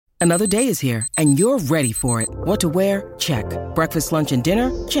Another day is here, and you're ready for it. What to wear? Check. Breakfast, lunch, and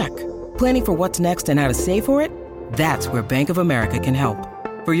dinner? Check. Planning for what's next and how to save for it? That's where Bank of America can help.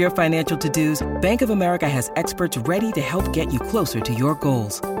 For your financial to-dos, Bank of America has experts ready to help get you closer to your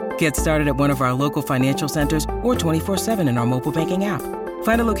goals. Get started at one of our local financial centers or 24/7 in our mobile banking app.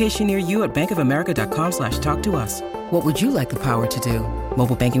 Find a location near you at bankofamerica.com/talktous. What would you like the power to do?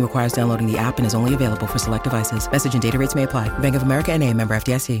 Mobile banking requires downloading the app and is only available for select devices. Message and data rates may apply. Bank of America N.A., member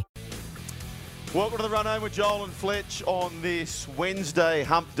FDIC. Welcome to the Run Home with Joel and Fletch on this Wednesday,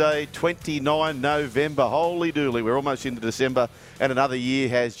 Hump Day, 29 November. Holy dooly, we're almost into December and another year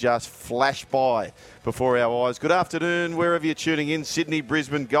has just flashed by before our eyes. Good afternoon, wherever you're tuning in, Sydney,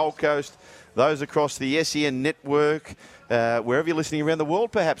 Brisbane, Gold Coast, those across the SEN network, wherever you're listening around the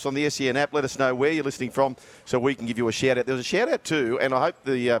world, perhaps on the SEN app. Let us know where you're listening from so we can give you a shout-out. There was a shout-out too, and I hope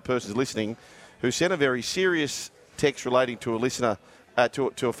the person's listening, who sent a very serious text relating to a listener,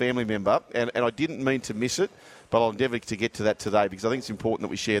 to a family member, and I didn't mean to miss it, but I'll endeavour to get to that today because I think it's important that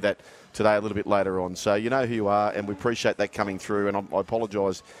we share that today a little bit later on. So you know who you are, and we appreciate that coming through, and I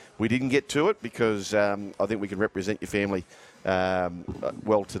apologise we didn't get to it because I think we can represent your family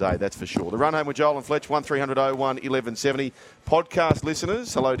well today, that's for sure. The Run Home with Joel and Fletch, 1300 01 1170. Podcast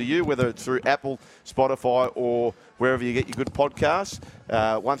listeners, hello to you, whether it's through Apple, Spotify, or wherever you get your good podcasts.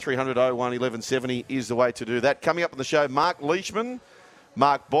 1300 01 1170 is the way to do that. Coming up on the show, Mark Leishman,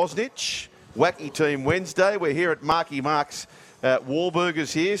 Mark Bosnich, Wacky Team Wednesday. We're here at Marky Mark's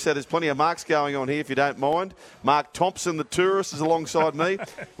Wahlburgers here, so there's plenty of Marks going on here if you don't mind. Mark Thompson, the tourist, is alongside me.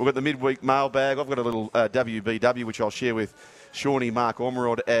 We've got the midweek mailbag. I've got a little WBW, which I'll share with Shawnee, Mark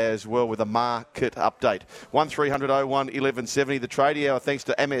Ormerod as well with a market update. 1300 01 1170, the tradie hour, thanks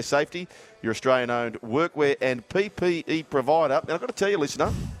to Amer Safety, your Australian-owned workwear and PPE provider. And I've got to tell you,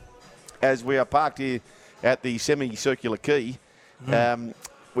 listener, as we are parked here at the semicircular quay,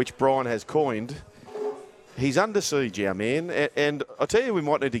 which Brian has coined, he's under siege, our man. And I tell you, we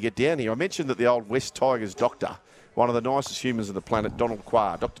might need to get down here. I mentioned that the old West Tigers doctor, one of the nicest humans on the planet, Donald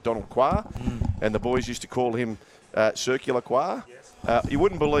Quah, Dr. Donald Quah, and the boys used to call him Circular Quah. You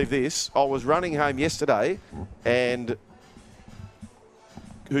wouldn't believe this. I was running home yesterday, and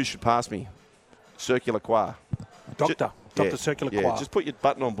who should pass me? Circular Quah. Dr. Circular Quah. Yeah, just put your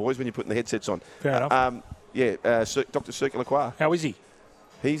button on, boys, when you're putting the headsets on. Fair enough. Dr. Circular Quah. How is he?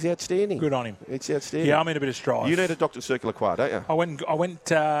 He's outstanding. Good on him. It's outstanding. Yeah, I'm in a bit of strife. You need a Dr. Circular Quah, don't you? I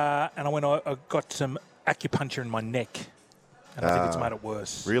got some acupuncture in my neck, and I think it's made it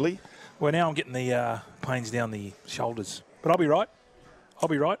worse. Really? Well, now I'm getting the pains down the shoulders, but I'll be right.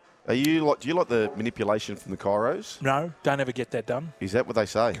 Do you like the manipulation from the chiros? No, don't ever get that done. Is that what they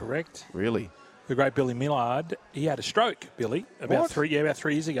say? Correct. Really? The great Billy Millard, he had a stroke, Billy, about 3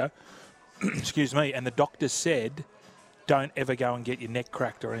 years ago. Excuse me. And the doctor said, don't ever go and get your neck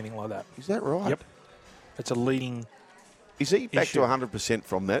cracked or anything like that. Is that right? Yep. It's a leading Is he back issue. to 100%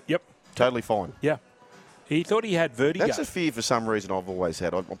 from that? Yep. Totally fine. Yeah. He thought he had vertigo. That's a fear for some reason I've always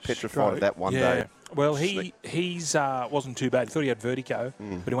had. I'm petrified of that one day. Well, he's wasn't too bad. He thought he had vertigo,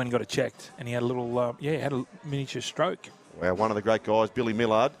 but he went and got it checked, and he had a little, had a miniature stroke. Wow, one of the great guys, Billy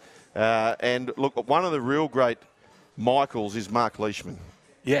Millard. And look, one of the real great Michaels is Mark Leishman.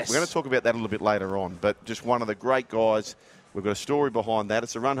 Yes. We're going to talk about that a little bit later on, but just one of the great guys. We've got a story behind that.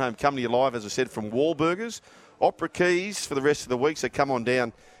 It's a Run Home coming to you live, as I said, from Wahlburgers. Opera Keys for the rest of the week, so come on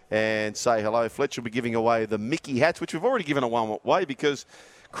down and say hello. Fletch will be giving away the Mickey hats, which we've already given away because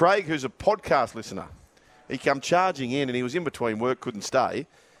Craig, who's a podcast listener, he come charging in and he was in between work, couldn't stay,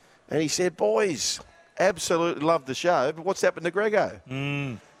 and he said, boys, absolutely love the show, but what's happened to Grego?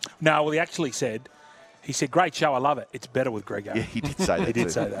 No, well, he actually said, great show, I love it. It's better with Grego. Yeah, he did say that. He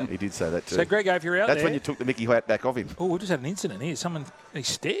did say that. He did say that too. So, Grego, if you're out That's there... when you took the Mickey hat back off him. Oh, we just had an incident here.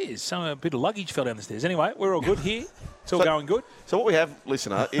 A bit of luggage fell down the stairs. Anyway, we're all good here. It's all going good. So what we have,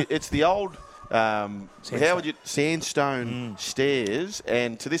 listener, it's the old sandstone stairs,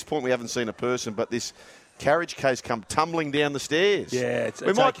 and to this point we haven't seen a person, but this carriage case come tumbling down the stairs. Yeah,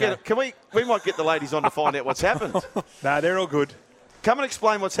 we might get the ladies on to find out what's happened. No, they're all good. Come and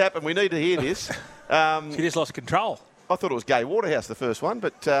explain what's happened. We need to hear this. She just lost control. I thought it was Gay Waterhouse, the first one,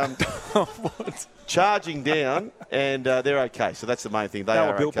 but charging down, and they're okay. So that's the main thing. They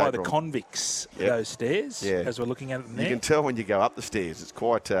were built by the Brian. convicts, those stairs, as we're looking at them there. You can tell when you go up the stairs. It's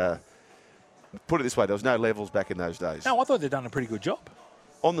quite... put it this way, there was no levels back in those days. No, I thought they'd done a pretty good job.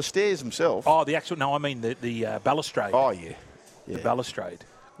 On the stairs themselves? Oh, the actual... No, I mean the balustrade. Oh, yeah. The balustrade.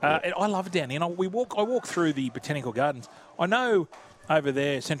 And I love it down here. And I walk through the Botanical Gardens. I know over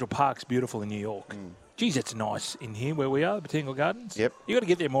there Central Park's beautiful in New York. Geez, it's nice in here where we are, the Botanical Gardens. Yep. You got to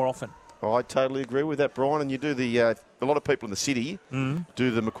get there more often. I totally agree with that, Brian. And you do a lot of people in the city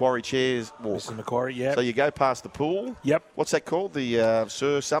do the Macquarie Chairs walk. Mr. Macquarie, yeah. So you go past the pool. Yep. What's that called? The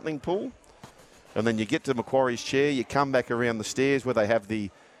Sir Something pool. And then you get to Macquarie's Chair. You come back around the stairs where they have the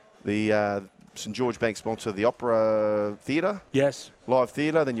St George Bank sponsor, the Opera Theatre. Yes. Live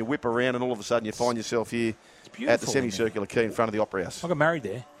theatre. Then you whip around and all of a sudden you find yourself here at the semicircular quay in front of the Opera House. I got married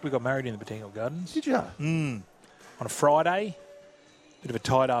there. We got married in the Botanical Gardens. Did you? On a Friday. Bit of a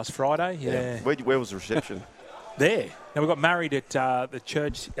tight-ass Friday, yeah. Where was the reception? There. Now, we got married at the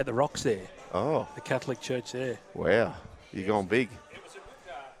church at the Rocks there. Oh. The Catholic church there. Wow. You're going big.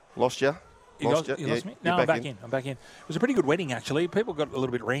 Lost you? You lost me? No, I'm back in. I'm back in. It was a pretty good wedding, actually. People got a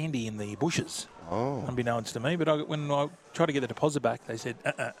little bit randy in the bushes. Oh. Unbeknownst to me. But when I tried to get the deposit back, they said,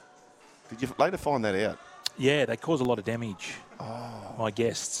 Did you later find that out? Yeah, they caused a lot of damage. Oh. My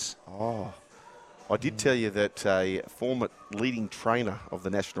guests. Oh. I did tell you that a former leading trainer of the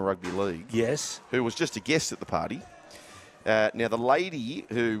National Rugby League, yes, who was just a guest at the party. Now, the lady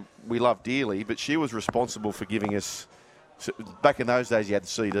who we love dearly, but she was responsible for giving us, back in those days, you had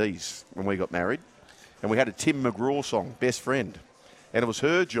CDs when we got married, and we had a Tim McGraw song, Best Friend. And it was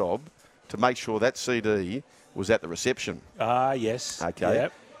her job to make sure that CD was at the reception. Ah, yes. Okay.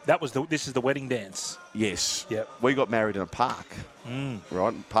 Yep. This is the wedding dance. Yes. Yep. We got married in a park,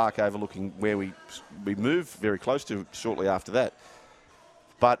 right? Park overlooking where we moved very close to shortly after that.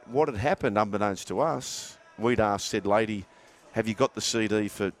 But what had happened, unbeknownst to us, we'd asked said lady, have you got the CD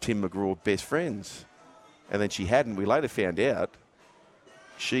for Tim McGraw, Best Friends? And then she hadn't. We later found out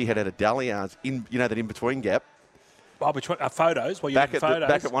she had a dalliance in, that in-between gap. Oh, between photos? Well, back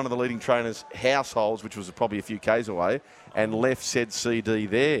at one of the leading trainers' households, which was probably a few k's away, and left said CD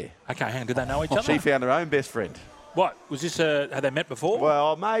there. Okay, hang on. Did they know each other? She found her own best friend. What? Was this, had they met before?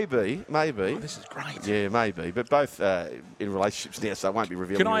 Well, maybe. Oh, this is great. Yeah, maybe. But both in relationships now, so I won't be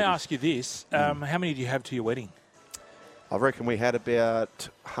revealing. Can I ask you this? How many do you have to your wedding? I reckon we had about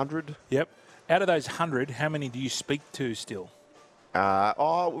 100. Yep. Out of those 100, how many do you speak to still?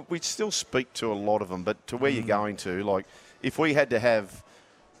 We still speak to a lot of them, but to where you're going to, like, if we had to have,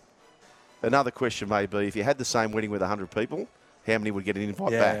 another question may be, if you had the same wedding with 100 people, how many would get an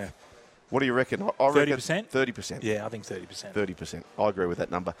invite back? What do you reckon? I reckon 30%? 30%. Yeah, I think 30%. 30%. I agree with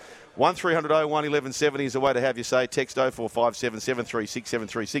that number. 1300 01 1170 is the way to have you say. Text 0457 736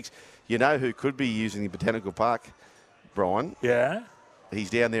 736. You know who could be using the Botanical Park, Brian? Yeah. He's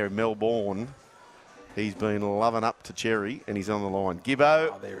down there in Melbourne. He's been loving up to Cherry, and he's on the line.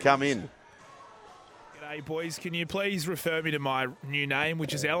 Gibbo, come in. G'day, boys. Can you please refer me to my new name,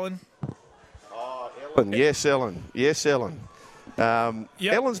 which is Ellen? Oh, Ellen. Yes, Ellen. Yes, Ellen.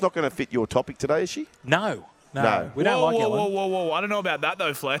 Yep. Ellen's not going to fit your topic today, is she? No. We don't like Ellen. Whoa. I don't know about that,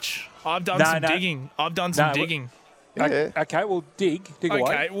 though, Fletch. I've done some digging. Yeah. Okay, well, dig away.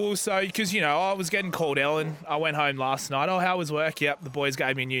 Okay, well, so, because, I was getting called Ellen. I went home last night. Oh, how was work? Yep, the boys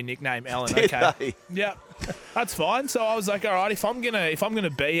gave me a new nickname, Ellen. Okay. Yep, that's fine. So I was like, all right, if I'm gonna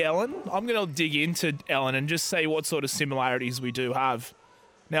be Ellen, I'm gonna dig into Ellen and just see what sort of similarities we do have.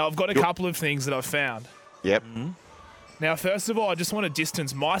 Now, I've got a couple of things that I've found. Yep. Mm-hmm. Now, first of all, I just want to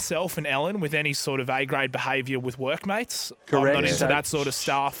distance myself and Ellen with any sort of A-grade behaviour with workmates. Correct. I'm not into that sort of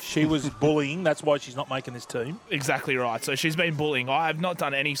stuff. She was bullying. That's why she's not making this team. Exactly right. So she's been bullying. I have not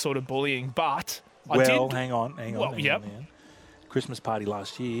done any sort of bullying, but I did. Well, hang on. Yep. Christmas party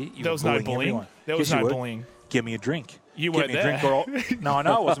last year. There was no bullying. There was no bullying. Get me a drink. You weren't there. No, I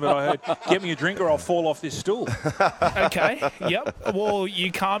know it wasn't, but I heard, get me a drink or I'll fall off this stool. Okay, yep. Well, you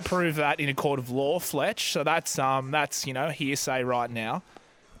can't prove that in a court of law, Fletch, so that's hearsay right now.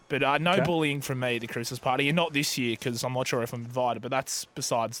 But no bullying from me at the Christmas party, and not this year because I'm not sure if I'm invited, but that's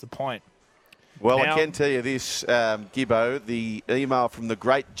besides the point. Well, now, I can tell you this, Gibbo, the email from the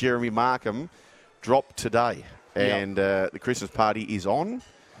great Jeremy Markham dropped today, and the Christmas party is on.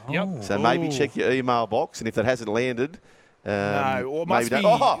 Yep. So maybe check your email box, and if that hasn't landed, no, or it must be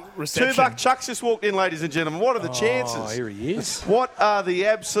reception. $2 Chuck's just walked in, ladies and gentlemen. What are the chances? Oh, here he is. What are the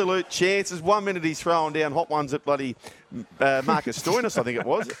absolute chances? 1 minute he's throwing down hot ones at bloody Marcus Stoinis, I think it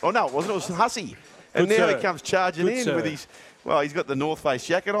was. Oh, no, it wasn't. It was Hussey. And now he comes charging in with his... Well, he's got the North Face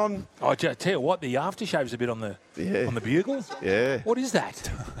jacket on. I tell you what, the aftershave's a bit on the bugle. Yeah. What is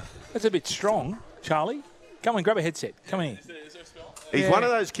that? That's a bit strong, Charlie. Come on, grab a headset. Come in. He's one of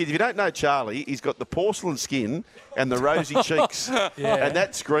those kids, if you don't know Charlie, he's got the porcelain skin and the rosy cheeks. And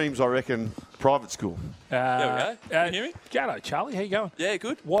that screams, I reckon, private school. There we go. Can you hear me? G'day, Charlie. How you going? Yeah,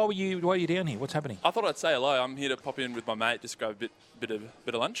 good. Why are you down here? What's happening? I thought I'd say hello. I'm here to pop in with my mate, just grab a bit of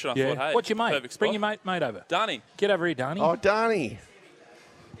lunch. And I thought, hey, what's your mate? Perfect spot. Bring your mate over. Darnie. Get over here, Darnie. Oh, Darnie.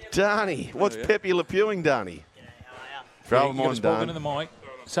 What's Peppy Le Pewing, Darnie? Throw him on, Darnie. Into the mic.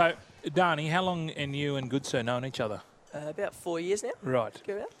 So, Darnie, how long and you and Good Sir known each other? About 4 years now. Right.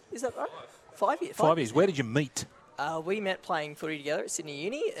 Is that right? 5 years. 5 years. Where did you meet? We met playing footy together at Sydney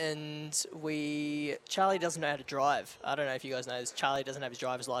Uni, and Charlie doesn't know how to drive. I don't know if you guys know this. Charlie doesn't have his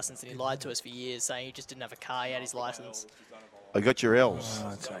driver's license, and he lied to us for years, saying he just didn't have a car. He had his license. I got your L's. Oh,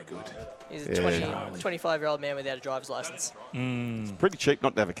 that's so good. He's a 25-year-old man without a driver's license. It's pretty cheap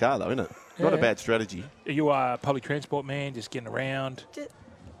not to have a car, though, isn't it? Not a bad strategy. You are a public transport man, just getting around.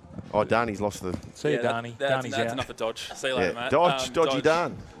 Oh, Darnie's lost the... See you, Darnie. That's out. enough of Dodge. See you later, mate. Dodgy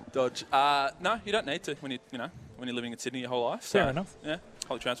Darn. Dodge. No, you don't need to when you're living in Sydney your whole life. So, Fair enough. Yeah,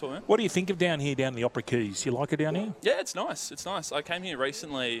 public transport, man. What do you think of down here, down the Opera Keys? You like it down here? Yeah, it's nice. It's nice. I came here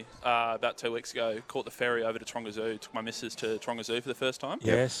recently, about 2 weeks ago, caught the ferry over to Taronga Zoo, took my missus to Taronga Zoo for the first time.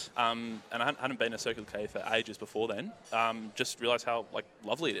 Yes. And I hadn't been to Circular Quay for ages before then. Just realised how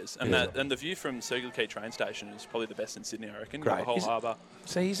lovely it is. And the view from Circular Quay train station is probably the best in Sydney, I reckon. Great. The whole harbour.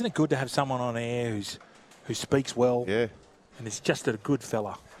 See, isn't it good to have someone on air who speaks well? Yeah. And is just a good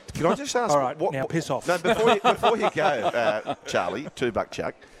fella. Can I just ask... All right, now piss off. No, before you go, Charlie, $2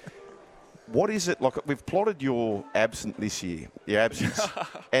 Chuck, what is it like? We've plotted your absence this year,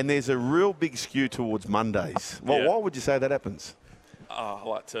 and there's a real big skew towards Mondays. Well, why would you say that happens? I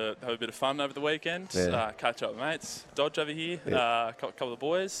like to have a bit of fun over the weekend, catch up with mates, Dodge over here, couple of the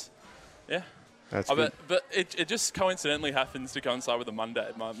boys. Yeah. That's good. But it just coincidentally happens to coincide with a Monday.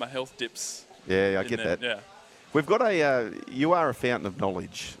 My health dips. Yeah, I get that. Yeah. We've got you are a fountain of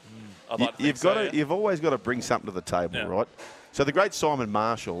knowledge. I'd like to think so, You've always got to bring something to the table, right? So the great Simon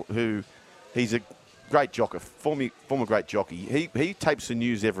Marshall, he's a great jockey, former great jockey. He tapes the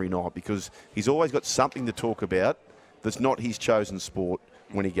news every night because he's always got something to talk about that's not his chosen sport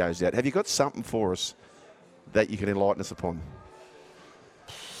when he goes out. Have you got something for us that you can enlighten us upon?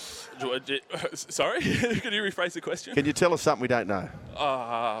 Sorry? Can you rephrase the question? Can you tell us something we don't know?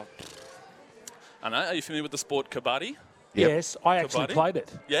 I don't know. Are you familiar with the sport kabaddi? Yep. Yes, I actually played it.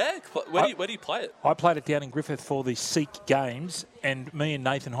 Yeah? Where do you play it? I played it down in Griffith for the Sikh Games, and me and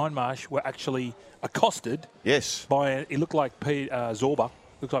Nathan Hindmarsh were actually accosted. Yes. He looked like Zorba,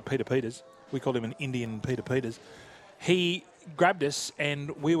 looked like Peter Peters. We called him an Indian Peter Peters. He grabbed us,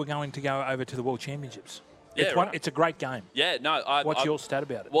 and we were going to go over to the World Championships. Yeah, it's a great game. Yeah, no. What's your stat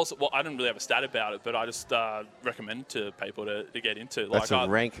about it? Well, I don't really have a stat about it, but I just recommend to people to get into. That's a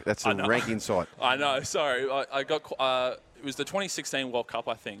rank insight. I know. Sorry, I got. It was the 2016 World Cup,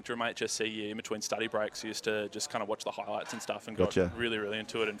 I think, during my HSC year. In between study breaks, I used to just kind of watch the highlights and stuff, and got really, really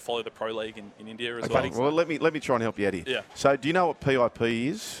into it, and follow the pro league in India as well. Well, let me try and help you out here. Yeah. So, do you know what PIP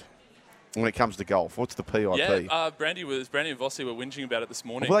is? When it comes to golf, what's the PIP? Yeah, Brandy and Vossi were whinging about it this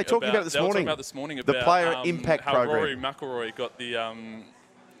morning. Well, they talking about it this morning. They were talking about this morning the player impact how program. Rory McIlroy got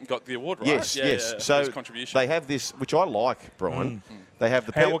the award, right? Yes, yes. So his contribution. They have this, which I like, Brian. They have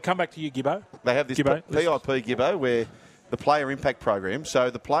the. We'll come back to you, Gibbo. They have this PIP Gibbo, where the player impact program. So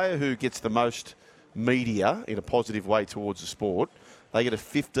the player who gets the most media in a positive way towards the sport, they get a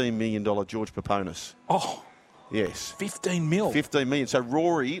 $15 million George Peponis. Oh. Yes. 15 mil. 15 million. So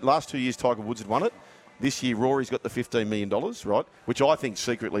Rory, last 2 years Tiger Woods had won it. This year Rory's got the $15 million, right? Which I think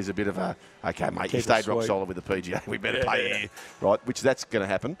secretly is a bit of a, okay, mate, you stayed rock solid with the PGA. We better pay you, right? Which that's going to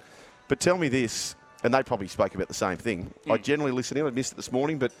happen. But tell me this, and they probably spoke about the same thing. I generally listen in. I missed it this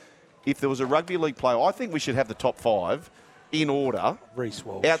morning, but if there was a rugby league player, I think we should have the top 5 in order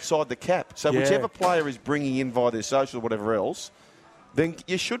outside the cap. So whichever player is bringing in via their social or whatever else, then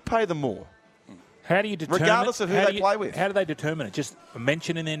you should pay them more. How do you determine? Regardless of who they play with. How do they determine it? Just a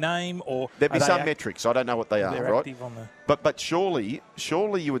mention in their name, or there'd be some metrics. I don't know what they are, right? Active on But surely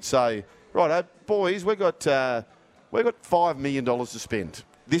you would say, right, boys, we've got $5 million to spend.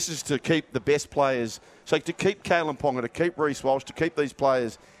 This is to keep the best players. So to keep Kalen Ponga, to keep Reece Walsh, to keep these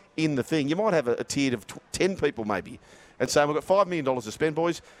players in the thing. You might have a tier of 10 people maybe, and say we've got $5 million to spend,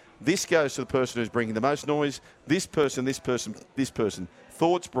 boys. This goes to the person who's bringing the most noise. This person, this person, this person.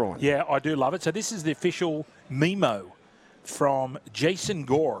 Thoughts, Brian? Yeah, I do love it. So this is the official memo from Jason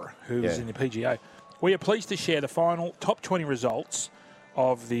Gore, who is in the PGA. We are pleased to share the final top 20 results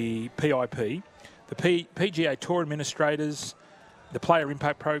of the PIP, the PGA Tour Administrators, the Player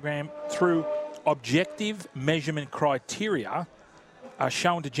Impact Program, through objective measurement criteria, are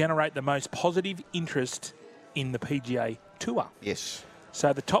shown to generate the most positive interest in the PGA Tour. Yes.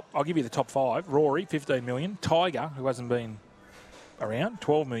 So I'll give you the top 5. Rory, 15 million. Tiger, who hasn't been around,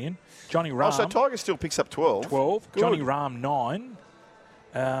 12 million. Johnny Rahm. Oh, so Tiger still picks up 12. 12. Good. Johnny Rahm,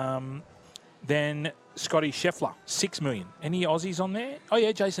 9. Then Scotty Scheffler, 6 million. Any Aussies on there? Oh,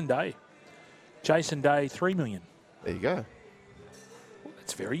 yeah, Jason Day. Jason Day, 3 million. There you go. Well,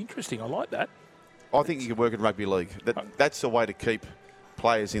 that's very interesting. I like that. I think you could work in rugby league. That's the way to keep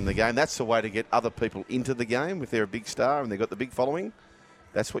players in the game. That's the way to get other people into the game if they're a big star and they've got the big following.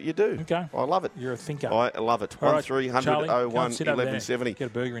 That's what you do. Okay. I love it. You're a thinker. I love it. 1300 Get a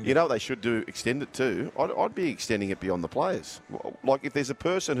burger in You know what they should do? Extend it too. I'd be extending it beyond the players. Like if there's a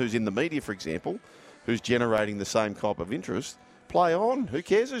person who's in the media, for example, who's generating the same type of interest, play on. Who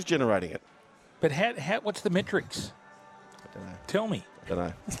cares who's generating it? But what's the metrics? I don't know. Tell me.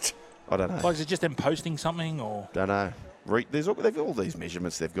 I don't know. Like, is it just them posting something or? Don't know. They've all these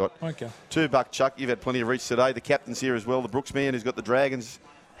measurements they've got. Okay. $2, Chuck. You've had plenty of reach today. The captain's here as well. The Brooks man who's got the Dragons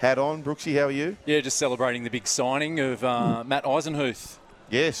hat on. Brooksy, how are you? Yeah, just celebrating the big signing of Matt Eisenhuth.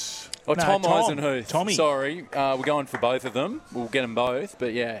 Yes. Oh, no, Tom Eisenhuth. Tommy. Sorry. We're going for both of them. We'll get them both.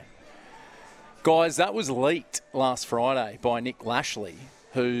 But, yeah. Guys, that was leaked last Friday by Nick Lashley,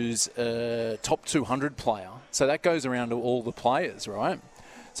 who's a top 200 player. So that goes around to all the players, right?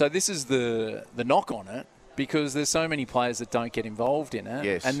 So this is the knock on it, because there's so many players that don't get involved in it.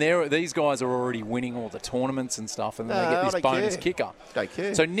 Yes. And these guys are already winning all the tournaments and stuff, and then they get this bonus kicker. Don't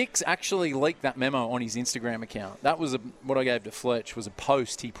care. So Nick's actually leaked that memo on his Instagram account. That was what I gave to Fletch, was a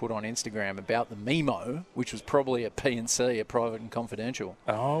post he put on Instagram about the memo, which was probably a P&C, a private and confidential.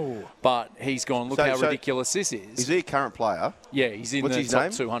 Oh. But he's gone, look how ridiculous this is. Is he a current player? Yeah, he's in the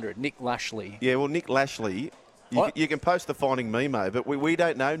top 200. Nick Lashley. Yeah, well, Nick Lashley, you can post the finding memo, but we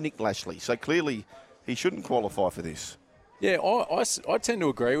don't know Nick Lashley. So clearly he shouldn't qualify for this. Yeah, I tend to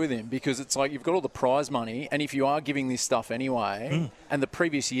agree with him, because it's like you've got all the prize money, and if you are giving this stuff anyway, and the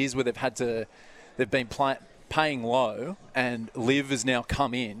previous years where they've been paying low and LIV has now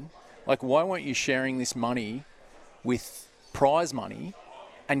come in, like why weren't you sharing this money with prize money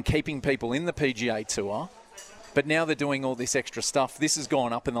and keeping people in the PGA Tour? But now they're doing all this extra stuff. This has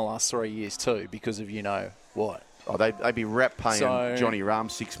gone up in the last 3 years too, because of what. Oh, they'd be paying Johnny Rahm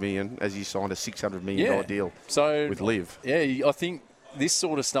 $6 million as he signed a $600 million deal with LIV. Yeah, I think this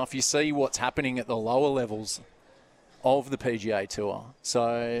sort of stuff, you see what's happening at the lower levels of the PGA Tour.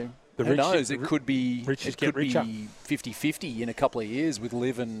 So who knows? It could be 50-50 in a couple of years with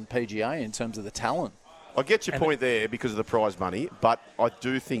LIV and PGA in terms of the talent. I get your point there because of the prize money, but I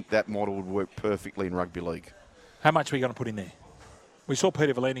do think that model would work perfectly in rugby league. How much are we going to put in there? We saw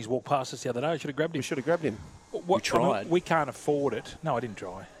Peter V'landys walk past us the other day. I should have grabbed him. We should have grabbed him. We tried. I mean, we can't afford it. No, I didn't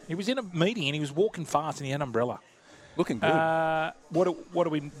try. He was in a meeting and he was walking fast and he had an umbrella. Looking good. What do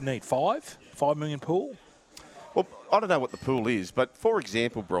we need? 5 million pool? Well, I don't know what the pool is, but for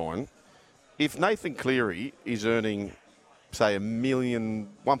example, Brian, if Nathan Cleary is earning, say,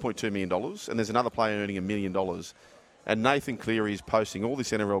 $1.2 million, and there's another player earning $1 million, and Nathan Cleary is posting all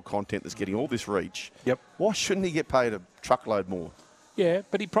this NRL content that's getting all this reach, why shouldn't he get paid a truckload more? Yeah,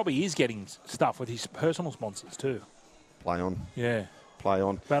 but he probably is getting stuff with his personal sponsors too. Play on. Yeah. Play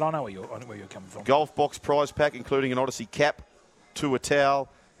on. But I know where you're coming from. Golf Box prize pack, including an Odyssey cap, Tour towel,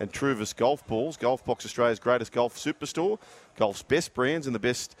 and Truvis golf balls. Golf Box, Australia's greatest golf superstore. Golf's best brands and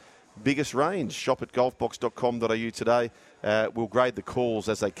the biggest range. Shop at golfbox.com.au today. We'll grade the calls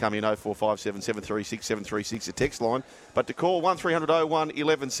as they come in, 0457 736 736, a text line. But to call 1300 01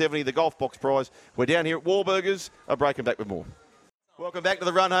 1170, the Golf Box prize. We're down here at Warburgers. I'll break them back with more. Welcome back to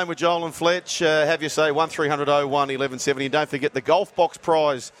the Run Home with Joel and Fletch. Have you say 1300 01 1170. And don't forget, the Golf Box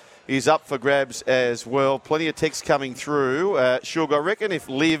prize is up for grabs as well. Plenty of texts coming through. Sugar, I reckon if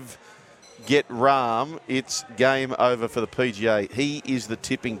LIV get Rahm, it's game over for the PGA. He is the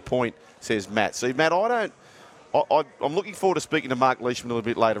tipping point, says Matt. See, Matt, I'm looking forward to speaking to Mark Leishman a little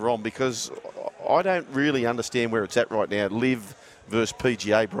bit later on, because I don't really understand where it's at right now, LIV versus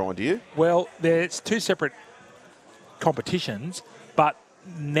PGA, Brian, do you? Well, it's two separate competitions, but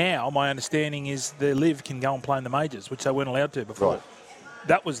now my understanding is the LIV can go and play in the majors, which they weren't allowed to before. Right.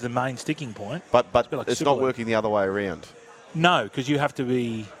 That was the main sticking point. But it's not working the other way around. No, because you have to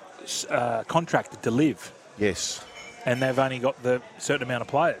be contracted to LIV. Yes. And they've only got the certain amount of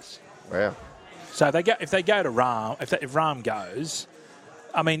players. Wow. So if they go to Rahm, if Rahm goes,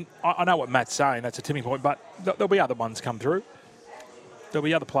 I mean, I know what Matt's saying, that's a tipping point, but there'll be other ones come through. There'll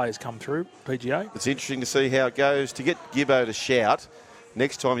be other players come through, PGA. It's interesting to see how it goes. To get Gibbo to shout,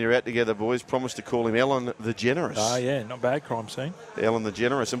 next time you're out together, boys, promise to call him Ellen the Generous. Oh, yeah, not bad, crime scene. Ellen the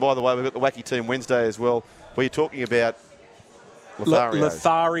Generous. And by the way, we've got the Wacky Team Wednesday as well, where you're talking about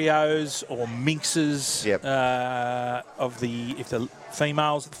Lotharios or minxes if the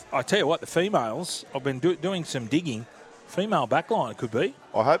females. I tell you what, the females, I've been doing some digging. Female backline, it could be.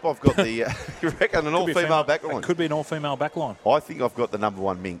 I hope I've got the, you reckon, an all-female backline? It could be an all-female backline. I think I've got the number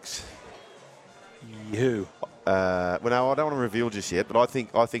one minx. Who? Well, no, I don't want to reveal just yet, but I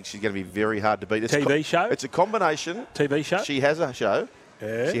think she's going to be very hard to beat. It's TV show? It's a combination. TV show? She has a show.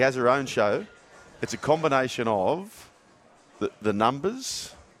 Yeah. She has her own show. It's a combination of the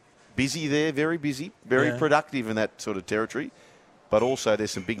numbers. Busy there, very busy, very productive in that sort of territory. But also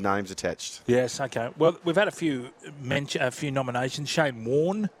there's some big names attached. Yes, okay. Well, we've had a few nominations. Shane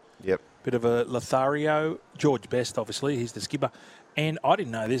Warne. Yep. Bit of a Lothario. George Best, obviously. He's the skipper. And I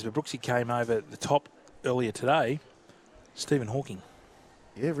didn't know this, but Brooksy came over the top earlier today. Stephen Hawking.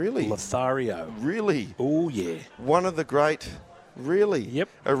 Yeah, really? Lothario. Really? Oh, yeah. One of the great... Really? Yep.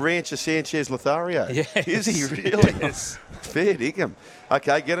 A Rancher Sanchez Lothario. Yes. Is he really? Yes. Fair dinkum.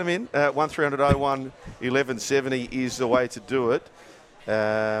 Okay, get him in. 1300 01 1170 is the way to do it.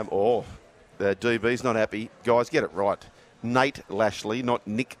 The DB's not happy. Guys, get it right. Nate Lashley, not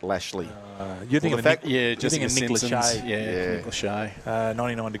Nick Lashley. You're thinking of Nick, Jessica Nick Lachey. Yeah, Nick Lachey.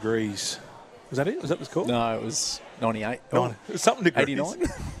 99 degrees. Was that it? Was that what it was called? No, it was 98. No, it was something degrees. 89?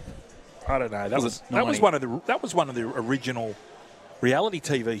 I don't know. That was one of the original reality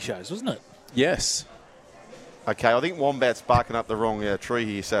TV shows, wasn't it? Yes. Okay, I think Wombat's barking up the wrong tree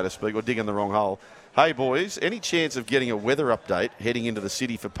here, so to speak, or digging the wrong hole. Hey, boys, any chance of getting a weather update heading into the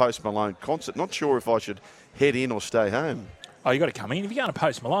city for Post Malone concert? Not sure if I should head in or stay home. Oh, you got to come in. If you're going to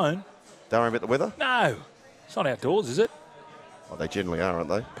Post Malone. Don't worry about the weather? No. It's not outdoors, is it? Well, they generally are, aren't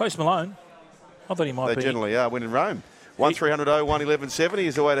they? Post Malone. I thought he might be. They generally are. When in Rome. 1300 01 1170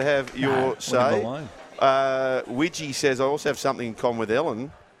 is the way to have your say. Widgie says, I also have something in common with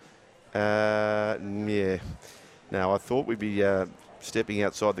Ellen. Yeah. Now, I thought we'd be stepping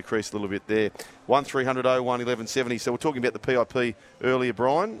outside the crease a little bit there. 1300 01 1170. So we're talking about the PIP earlier,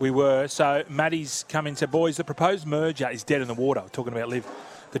 Brian. We were. So Maddie's come in and said, boys, the proposed merger is dead in the water. We're talking about LIV.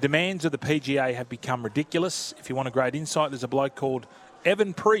 The demands of the PGA have become ridiculous. If you want a great insight, there's a bloke called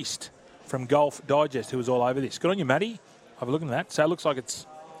Evan Priest from Golf Digest who was all over this. Good on you, Maddie. Have a look at that. So it looks like it's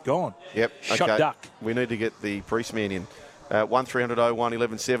gone. Yep. Shot okay. duck. We need to get the Priest man in. 1300 01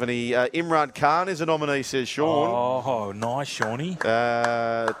 1170. Imran Khan is a nominee, says Sean. Oh, nice, Shawnee.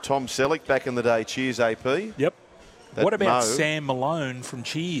 Tom Selleck back in the day. Cheers, AP. Yep. That what about Mo. Sam Malone from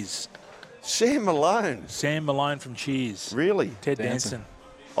Cheers? Sam Malone? Sam Malone from Cheers. Really? Ted Danson.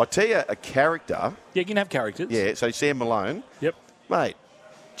 I'll tell you a character. Yeah, you can have characters. Yeah, so Sam Malone. Yep. Mate,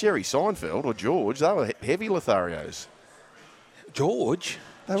 Jerry Seinfeld or George, they were heavy Lotharios. George?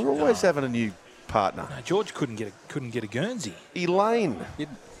 They were always having a new partner. No, George couldn't get a Guernsey. Elaine.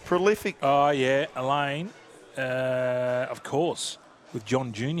 Prolific. Oh, yeah, Elaine. Of course, with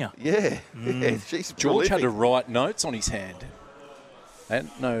John Jr. Yeah. Yeah, she's George prolific. had to write notes on his hand.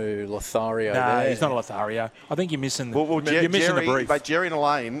 No Lothario No, there. he's not a Lothario. I think you're missing, Well, you're missing Jerry, the brief. Mate, Jerry and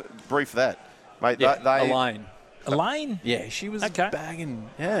Elaine, brief that. Mate, Yeah, they Elaine. Elaine? Yeah, she was Okay. bagging.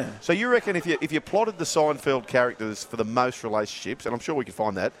 Yeah. So you reckon if you plotted the Seinfeld characters for the most relationships, and I'm sure we can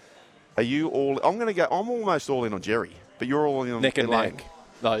find that, are you all... I'm almost all in on Jerry, but you're all in on Neck and Elaine. neck.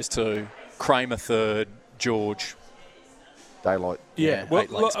 Those two. Kramer third, George. Daylight. Yeah. Yeah,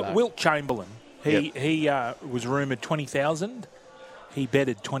 8 legs back. Wilt Chamberlain. He was rumoured 20,000. He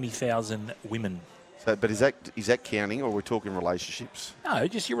betted 20,000 women. So, but is that counting, or are we talking relationships? No,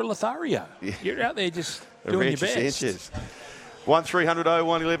 just you're a Lothario. Yeah. You're out there just doing your best. Sanchez. 1300 01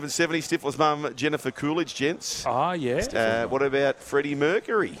 1170. Stifler's mum, Jennifer Coolidge, gents. Oh, yeah. What about Freddie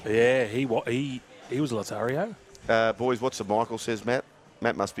Mercury? Yeah, he was a Lothario. Boys, what's the Michael, says Matt?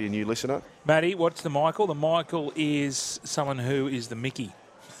 Matt must be a new listener. Matty, what's the Michael? The Michael is someone who is the Mickey.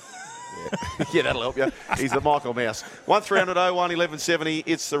 Yeah, that'll help you. He's the Michael Mouse. 1300 01 1170.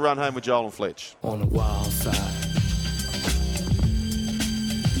 It's the run home with Joel and Fletch. On the wild side.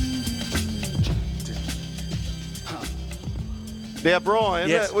 Now, Brian,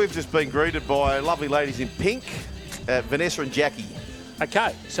 Yes. we've just been greeted by lovely ladies in pink, Vanessa and Jackie.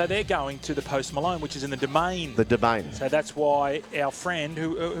 Okay, so they're going to the Post Malone, which is in the Domain. The Domain. So that's why our friend,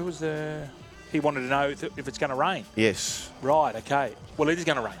 who was the... He wanted to know if it's going to rain. Yes. Right, okay. Well, it is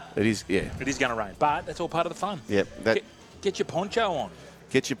going to rain. It is, yeah. It is going to rain. But that's all part of the fun. Yep. Get your poncho on.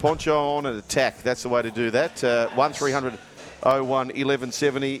 Get your poncho on and attack. That's the way to do that. 1300 01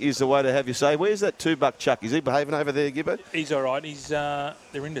 1170 is the way to have you say. Where's that $2 Chuck? Is he behaving over there, Gibbo? He's all right.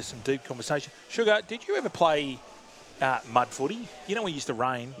 They're into some deep conversation. Sugar, did you ever play mud footy? You know when it used to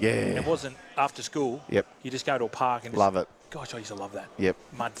rain? Yeah. And it wasn't after school? Yep. You just go to a park and... Love it. Gosh, I used to love that. Yep.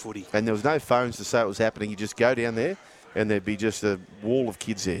 Mud footy. And there was no phones to say it was happening. You just go down there and there'd be just a wall of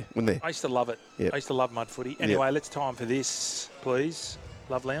kids there, wouldn't there? I used to love it. Yep. I used to love mud footy. Anyway, let's time for this, please.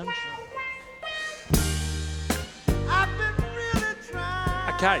 Love Lounge.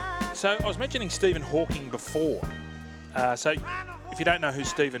 Okay, so I was mentioning Stephen Hawking before. So if you don't know who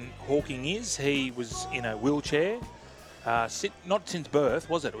Stephen Hawking is, he was in a wheelchair. Not since birth,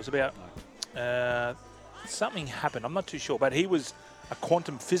 was it? It was about... something happened. I'm not too sure. But he was a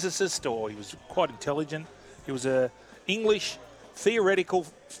quantum physicist, or he was quite intelligent. He was an English theoretical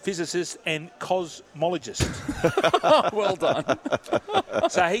physicist and cosmologist. Well done.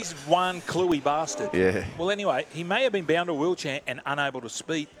 So he's one cluey bastard. Yeah. Well, anyway, he may have been bound to a wheelchair and unable to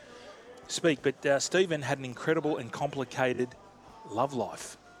speak, but Stephen had an incredible and complicated love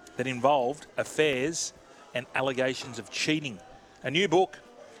life that involved affairs and allegations of cheating. A new book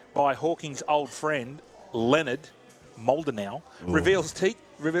by Hawking's old friend, Leonard Maldonado, reveals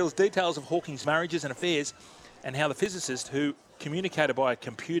details of Hawking's marriages and affairs and how the physicist, who communicated by a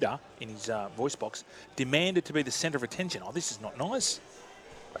computer in his voice box, demanded to be the centre of attention. Oh, this is not nice.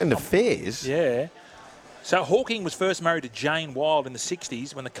 And affairs? Yeah. So Hawking was first married to Jane Wilde in the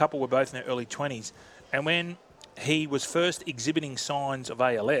 60s when the couple were both in their early 20s. And when he was first exhibiting signs of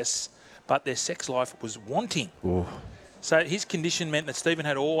ALS, but their sex life was wanting. Ooh. So his condition meant that Stephen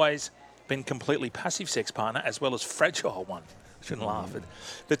had always been completely passive sex partner as well as fragile one. I shouldn't laugh.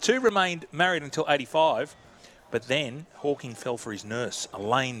 The two remained married until 85, but then Hawking fell for his nurse,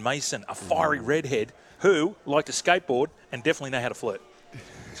 Elaine Mason, a fiery redhead who liked to skateboard and definitely know how to flirt.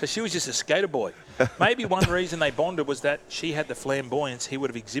 So she was just a skater boy. Maybe one reason they bonded was that she had the flamboyance he would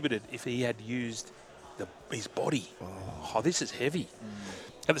have exhibited if he had used his body. Oh, this is heavy.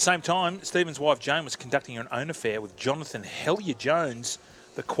 At the same time, Stephen's wife Jane was conducting her own affair with Jonathan Hellier Jones,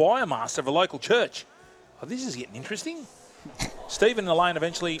 the choir master of a local church. Oh, this is getting interesting. Stephen and Elaine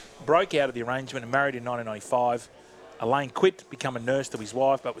eventually broke out of the arrangement and married in 1995. Elaine quit, became a nurse to his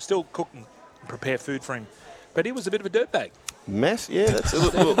wife, but was still cooking and prepare food for him. But he was a bit of a dirtbag. Yeah, that's a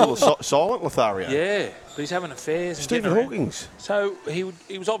little silent Lothario. Yeah, but he's having affairs. And Stephen Hawking's. So he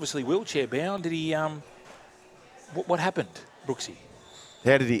was obviously wheelchair bound. Did he? What happened, Brooksy?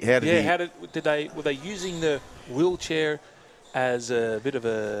 How did he? Were they using the wheelchair as a bit of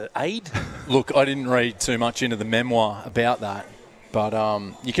a aid? Look, I didn't read too much into the memoir about that, but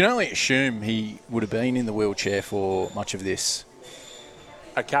you can only assume he would have been in the wheelchair for much of this.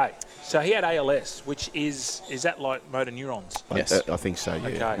 Okay. So he had ALS, which is that like motor neurons? Yes. I think so, yeah.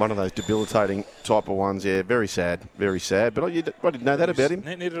 Okay. One of those debilitating type of ones, yeah. Very sad, very sad. But I didn't know that about him.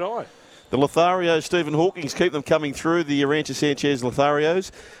 Neither did I. The Lothario, Stephen Hawking's, keep them coming through, the Rancho Sanchez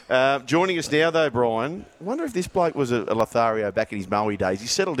Lotharios. Joining us now, though, Brian, I wonder if this bloke was a Lothario back in his Maui days.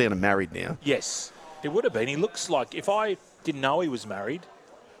 He's settled down and married now. Yes, it would have been. He looks like, if I didn't know he was married,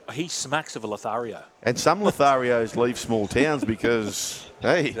 he smacks of a Lothario. And some Lotharios leave small towns because,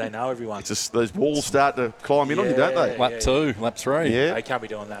 hey, They know everyone. it's just, those walls start to climb in on you, don't they? Lap 2, lap 3. Yeah. They can't be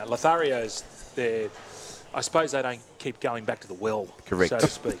doing that. Lotharios, I suppose they don't keep going back to the well, Correct. so to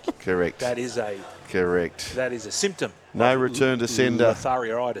speak. Correct. That is a symptom. No of return to sender.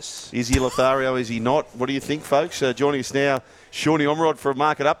 Lotharioitis. Is he Lothario? Is he not? What do you think, folks? Joining us now, Shawnee Ormerod for a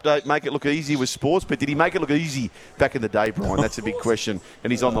market update. Make it look easy with sports, but did he make it look easy back in the day, Brian? That's a big question.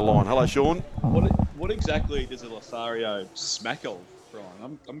 And he's on the line. Hello, Sean. What exactly does a Lothario smack of,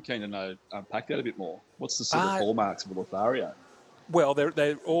 Brian? I'm keen to know, unpack that a bit more. What's the sort of hallmarks of a Lothario? Well,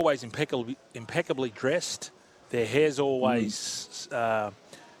 they're always impeccably dressed. Their hair's always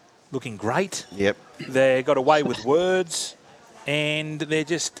looking great. Yep. They got away with words, and they're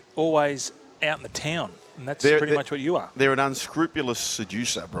just always out in the town. And that's pretty much what you are. They're an unscrupulous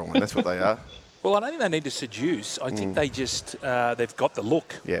seducer, Brian. That's what they are. Well, I don't think they need to seduce. I think they just, they've got the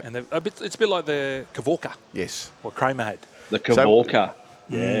look. Yeah. And it's a bit like the Kavorka. Yes. What Kramer had. The Kavorka.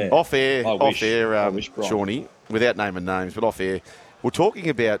 Yeah. Off air, Brian. Shawnee, without naming names, but off air, we're talking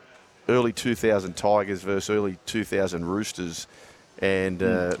about early 2000 Tigers versus early 2000 Roosters, and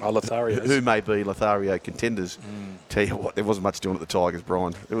Lotharios. who may be Lothario contenders. Tell you what, there wasn't much doing at the Tigers,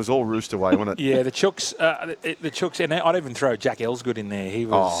 Brian. It was all Rooster way, wasn't it? Yeah, the Chooks, and I'd even throw Jack Ellsgood in there. He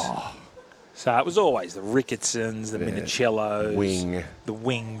was. So it was always the Rickettsons, the Minicellos, the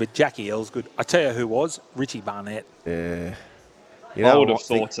wing, but Jackie Ellsgood. I tell you who was Richie Barnett. Yeah. I would have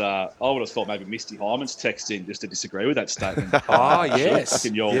thought maybe Misty Hyman's text in just to disagree with that statement. Yes.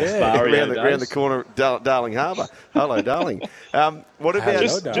 In your Lothario days. Around the corner, Darling Harbour. Hello, darling. What about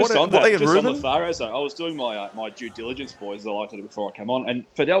just on Lotharios, though, I was doing my due diligence, boys, as I like to do before I come on, and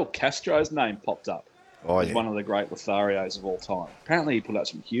Fidel Castro's name popped up as one of the great Lotharios of all time. Apparently, he put out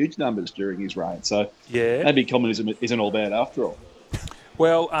some huge numbers during his reign, so maybe communism isn't all bad after all.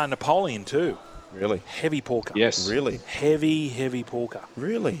 Well, Napoleon too. Really? Heavy porker. Yes. Really? Heavy porker.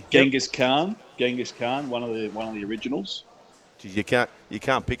 Really? Genghis Khan, one of the originals. You can't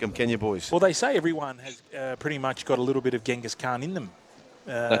pick them, can you, boys? Well, they say everyone has pretty much got a little bit of Genghis Khan in them.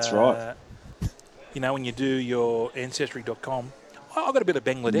 That's right. You know, when you do your Ancestry.com, I've got a bit of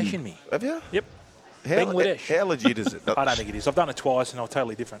Bangladesh in me. Have you? Yep. Bangladesh. How legit is it? I don't think it is. I've done it twice and I'm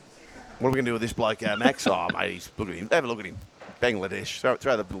totally different. What are we going to do with this bloke, Max? Oh, mate, look at him. Have a look at him. Bangladesh. Throw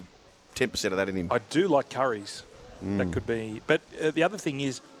the little 10% of that in him. I do like curries. That could be. But the other thing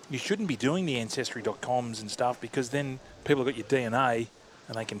is, you shouldn't be doing the Ancestry.coms and stuff because then people have got your DNA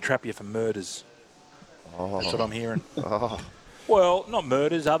and they can trap you for murders. That's what I'm hearing. Well, not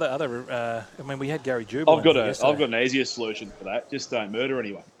murders, other. I mean, we had Gary Jubal. I've got an easier solution for that. Just don't murder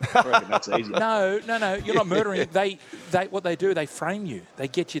anyone. I reckon that's easier. No. You're not murdering. What they do, they frame you. They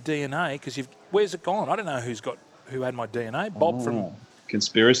get your DNA because where's it gone? I don't know who had my DNA. Bob from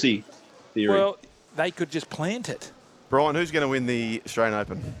conspiracy theory. Well, they could just plant it. Brian, who's going to win the Australian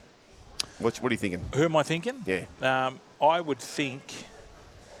Open? What are you thinking? Who am I thinking? Yeah. I would think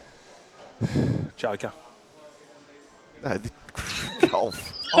Joker. No, the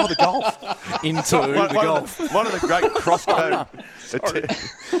golf. Oh, the golf. Into the golf. One of the great crosscode.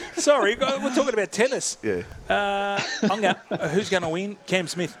 Sorry, we're talking about tennis. Yeah. Who's going to win? Cam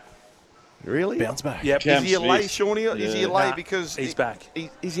Smith. Really? Bounce back. Yep. Is he a lay, Shawnee? Yeah. Is he a lay because he's back?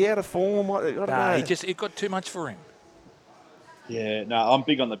 Is he out of form? I don't know. It got too much for him. Yeah, no, I'm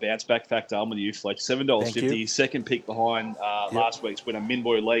big on the bounce back factor. I'm with you, Fletch. $7.50, second pick behind last week's winner,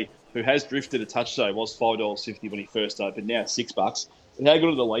 Minboy Lee, who has drifted a touch though. Was $5.50 when he first opened, now it's $6. And how good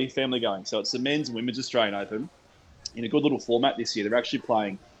are the Lee family going? So it's the men's and women's Australian Open in a good little format this year. They're actually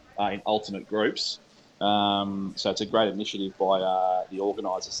playing in alternate groups. So it's a great initiative by the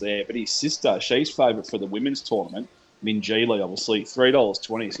organisers there. But his sister, she's favourite for the women's tournament, Minji Lee, obviously, $3.20.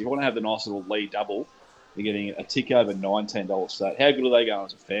 So if you want to have the nice little Lee double, you're getting a tick over $19 for that. How good are they going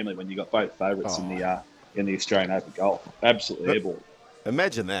as a family when you've got both favourites in the Australian Open golf? Absolutely airball.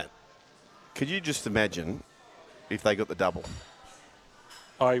 Imagine that. Could you just imagine if they got the double?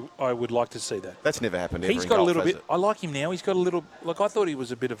 I would like to see that. That's never happened ever. He's got a little bit. I like him now. He's got a little. Like I thought he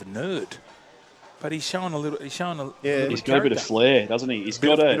was a bit of a nerd, but he's showing a little. He's got a bit of flair, doesn't he? He's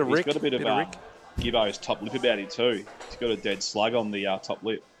got a bit of Gibbo's top lip about him too. He's got a dead slug on the top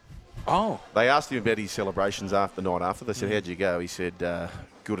lip. Oh. They asked him about his celebrations after the night after. They said, how'd you go? He said,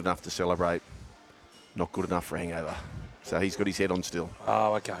 good enough to celebrate, not good enough for hangover. So he's got his head on still.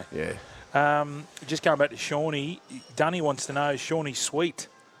 Oh, okay. Yeah. Just going back to Shawnee, Dunny wants to know, Shawnee Sweet,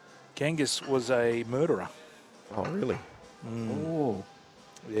 Genghis was a murderer. Oh, really? Oh.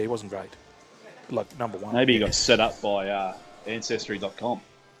 Yeah, he wasn't great. Like, number one. Maybe he got set up by Ancestry.com.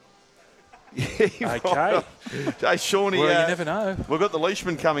 Okay. Hey, Shawnee. Well, you never know. We've got the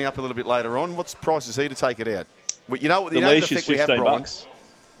Leishman coming up a little bit later on. What's the price is he to take it out? Well, you know what the leash is $15.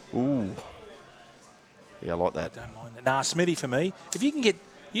 Ooh. Yeah, I like that. I don't mind that. Nah, Smitty for me. If you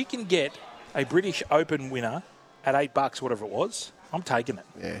can get a British Open winner at $8, whatever it was, I'm taking it.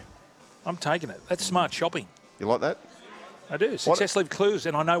 Yeah. I'm taking it. That's smart shopping. You like that? I do. Success Leave Clues,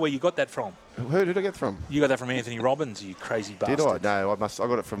 and I know where you got that from. Who did I get from? You got that from Anthony Robbins, you crazy bastard. Did I? No, I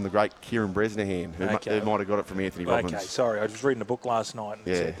got it from the great Kieran Bresnahan, who might have got it from Anthony Robbins. Okay, sorry. I was reading a book last night. And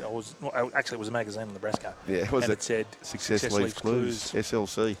it said, actually, it was a magazine in Nebraska. Yeah, it said Success Leaves Clues,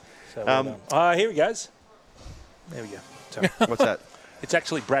 SLC. So here he goes. There we go. Sorry. What's that? It's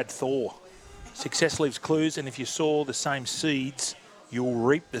actually Brad Thor. Success Leaves Clues, and if you sow the same seeds, you'll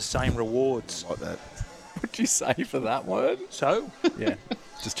reap the same rewards. Like that. What'd you say for that word? So? Yeah,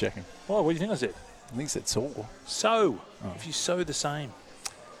 just checking. Oh, what do you think I said? I think it said sow. Sow. If you sow the same.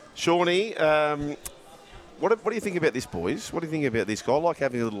 Shawnee, what do you think about this, boys? What do you think about this guy? I like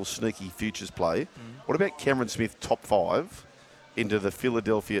having a little sneaky futures play. What about Cameron Smith, top 5, into the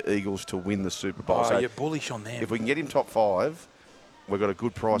Philadelphia Eagles to win the Super Bowl? So you're bullish on them. If we can get him top 5, we've got a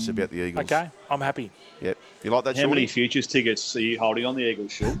good price about the Eagles. Okay, I'm happy. Yep. You like that, How Shawnee? many futures tickets are you holding on the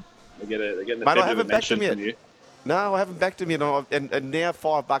Eagles, Sean? They're getting Mate, I haven't backed them yet. You. No, I haven't backed them yet. And now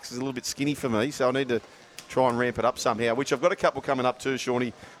 $5 is a little bit skinny for me, so I need to try and ramp it up somehow, which I've got a couple coming up too,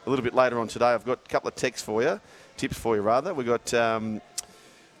 Shawnee, a little bit later on today. I've got a couple of tips for you. We've got, I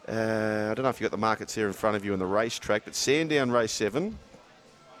don't know if you've got the markets here in front of you on the racetrack, but Sandown Race 7.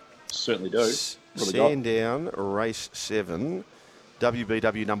 Certainly do. Sandown Race 7,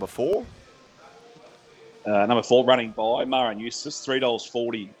 WBW number 4. Number 4 running by Mara and Eustace,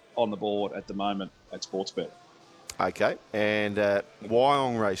 $3.40 on the board at the moment at Sportsbet. Okay, and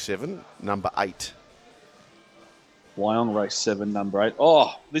Wyong Race 7, number 8. Wyong Race 7, number 8.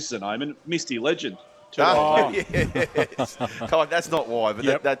 Oh, this is an omen. Misty Legend. Yes. Oh, that's not why,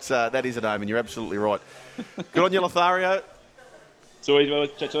 but that is an omen. You're absolutely right. Good on you, Lothario. So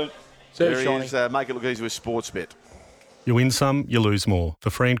easy, chat soon. There he is. Make it look easy with Sportsbet. You win some, you lose more.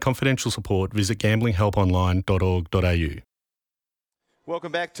 For free and confidential support, visit gamblinghelponline.org.au.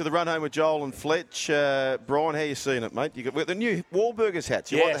 Welcome back to the Run Home with Joel and Fletch. Brian, how you seeing it, mate? You got the new Wahlburgers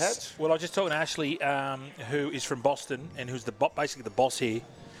hats. You like the hats? Well, I was just talking to Ashley, who is from Boston and who's basically the boss here.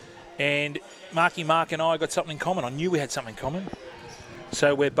 And Marky Mark and I got something in common. I knew we had something in common.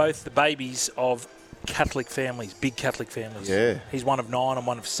 So we're both the babies of Catholic families, big Catholic families. Yeah. He's one of 9, I'm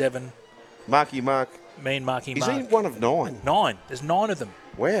one of 7. Marky Mark. Me and Marky Is Mark. he one of 9? 9. There's 9 of them.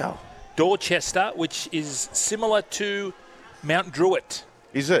 Wow. Dorchester, which is similar to Mount Druitt.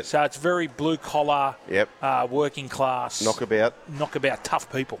 Is it? So it's very blue-collar, Yep. working class. Knockabout,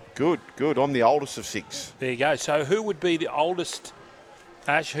 tough people. Good. I'm the oldest of 6. There you go. So who would be the oldest?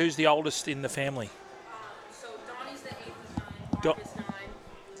 Ash, who's the oldest in the family? So Donnie's the 8th of 9, Mark is 9.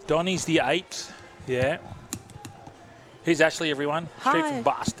 Donnie's the 8th. Yeah. Here's Ashley, everyone. Straight Hi. from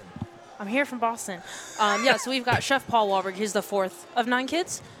Boston. I'm here from Boston. So we've got Chef Paul Wahlberg. He's the 4th of 9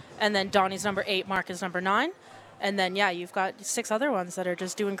 kids. And then Donnie's number 8, Mark is number 9. And then, you've got 6 other ones that are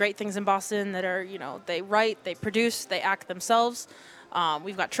just doing great things in Boston that are, they write, they produce, they act themselves.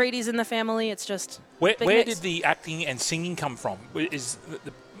 We've got tradies in the family. It's just Where mix. did the acting and singing come from? Is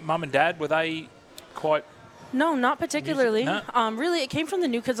the mum and dad, were they quite... No, not particularly. No? Really, it came from the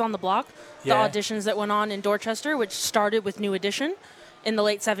New Kids on the Block, the auditions that went on in Dorchester, which started with New Edition in the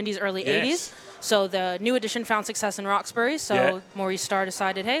late 70s, early 80s. So the New Edition found success in Roxbury. So Maurice Starr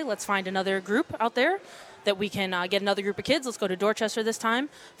decided, hey, let's find another group out there that we can get another group of kids. Let's go to Dorchester this time.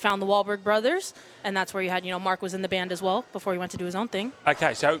 Found the Wahlberg brothers, and that's where you had, Mark was in the band as well before he went to do his own thing.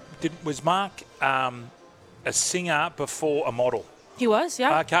 Okay, so was Mark a singer before a model? He was,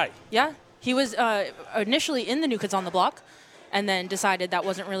 yeah. Okay. Yeah. He was initially in the New Kids on the Block and then decided that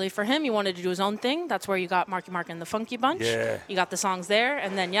wasn't really for him. He wanted to do his own thing. That's where you got Marky Mark and the Funky Bunch. Yeah. You got the songs there,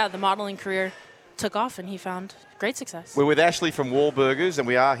 and then, the modeling career took off, and he found great success. We're with Ashley from Wahlburgers, and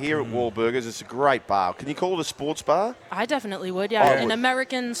we are here at Wahlburgers. It's a great bar. Can you call it a sports bar? I definitely would, yeah. An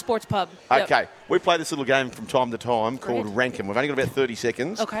American sports pub. Yep. Okay. We play this little game from time to time called Rank 'em. We've only got about 30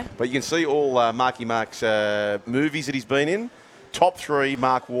 seconds. Okay. But you can see all Marky Mark's movies that he's been in. Top 3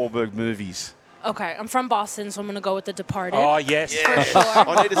 Mark Wahlberg movies. Okay, I'm from Boston, so I'm going to go with The Departed. Oh, yes. For sure.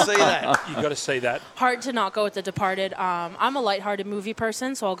 I need to see that. You've got to see that. Hard to not go with The Departed. I'm a lighthearted movie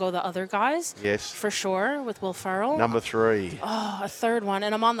person, so I'll go The Other Guys. Yes. For sure, with Will Ferrell. Number 3. Oh, a third one,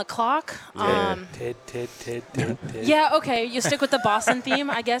 and I'm on the clock. Yeah. Ted. Yeah, okay, you stick with the Boston theme.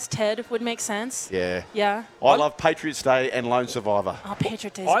 I guess Ted would make sense. Yeah. Yeah. I love Patriots Day and Lone Survivor. Oh,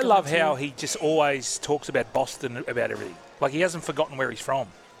 Patriot Day's I good love too. how he just always talks about Boston, about everything. Like, he hasn't forgotten where he's from.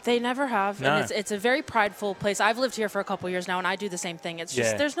 They never have, No. and it's a very prideful place. I've lived here for a couple years now, and I do the same thing. It's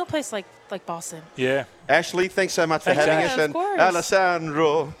just there's no place like Boston. Yeah. Ashley, thanks so much for Thanks, having Ash. us. Of And course.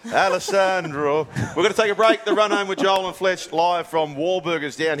 Alessandro. We're going to take a break. The Run Home with Joel and Fletch live from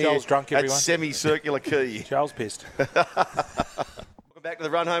Wahlburgers down Joel's here drunk, at everyone. Semicircular Key. Joel's pissed. Welcome back to the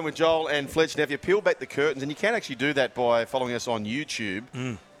Run Home with Joel and Fletch. Now, if you peel back the curtains, and you can actually do that by following us on YouTube,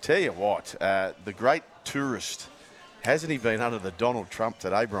 tell you what, the great tourist, hasn't he been under the Donald Trump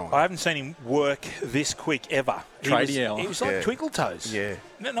today, Brian? I haven't seen him work this quick ever. He was like Twinkle Toes. Yeah.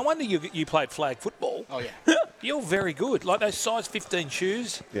 No wonder you played flag football. Oh, yeah. You're very good. Like those size 15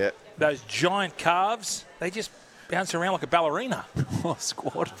 shoes, Yeah. those giant calves, they just bounce around like a ballerina.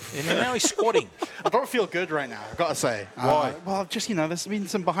 Squat. And now he's squatting. I don't feel good right now, I've got to say. Why? Well, just, there's been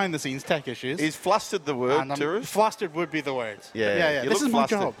some behind-the-scenes tech issues. Is flustered the word, and tourist? Flustered would be the word. Yeah. You This look is my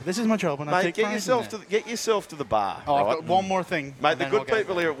flustered. job. This is my job, and I Mate, take get pride yourself in it. get yourself to the bar. Oh, I've right? got one more thing. Mate, and the then good we'll get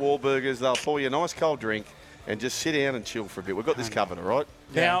people it. here at Wahlburgers, they'll pour you a nice cold drink and just sit down and chill for a bit. We've got this covered, all right?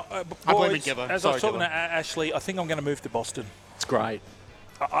 Now, I blame boys, it, Gibber. as I was Sorry, talking Gibber. to Ashley, I think I'm going to move to Boston. It's great.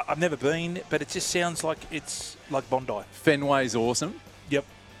 I've never been, but it just sounds like it's like Bondi. Fenway's awesome. Yep.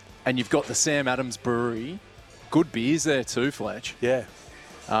 And you've got the Sam Adams Brewery. Good beers there too, Fletch. Yeah.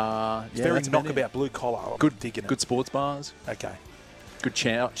 It's Very knockabout, blue collar. I'm Good, digging it. good sports bars. Okay. Good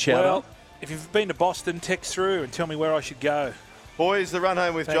chowder. Well, if you've been to Boston, text through and tell me where I should go. Boys, the Run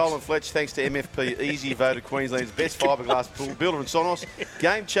Home with Thanks. Joel and Fletch, thanks to MFP, easy voted Queensland's best fiberglass pool builder and Sonos.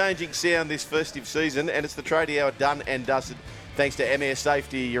 Game-changing sound this festive season, and it's the tradie hour done and dusted. Thanks to MS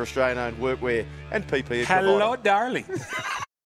Safety, your Australian-owned workwear and PPE Hello, provider. darling.